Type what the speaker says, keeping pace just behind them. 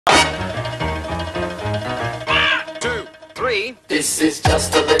ready? This is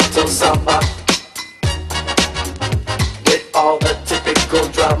just a little samba with all the typical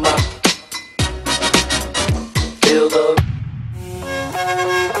drama. Feel the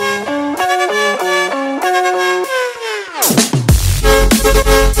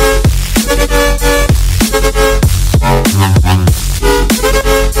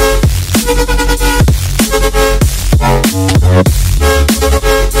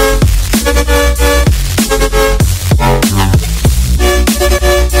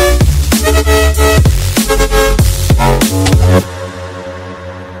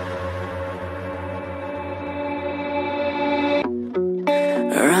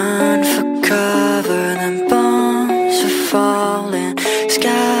run for cover, the bombs are falling,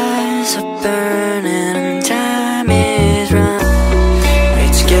 skies are burning, and time is running.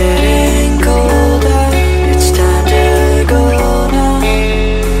 It's getting colder, it's time to go now,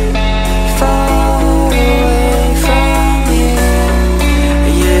 far away from here.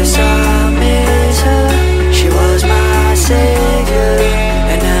 Yes, I miss her, she was my savior,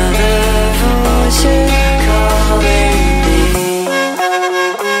 and now the voices calling me.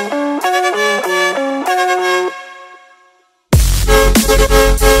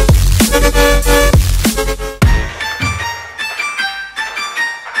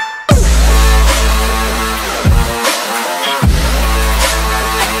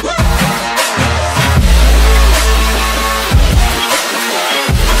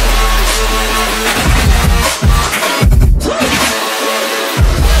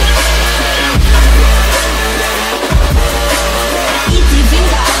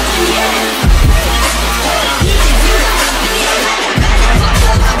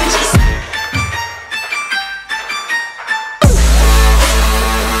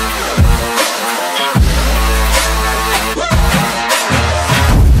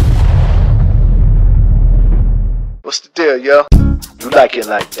 What's the deal, yo? You like it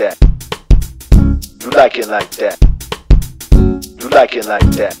like that. You like it like that. You like it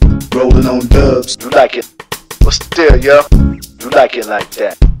like that. Rolling on dubs. You like it. What's the deal, yo? You like it like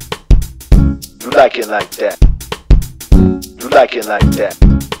that. You like it like that. You like it like that.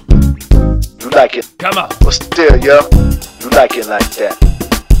 You like it. Come on. What's the deal, yo? You like it like that.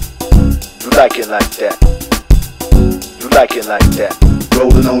 You like it like that. You like it like that.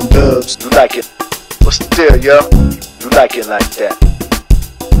 Rolling on dubs. You like it. What's the deal, yo? You like it like that.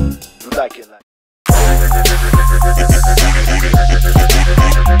 You like it like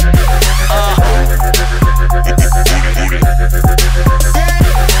that.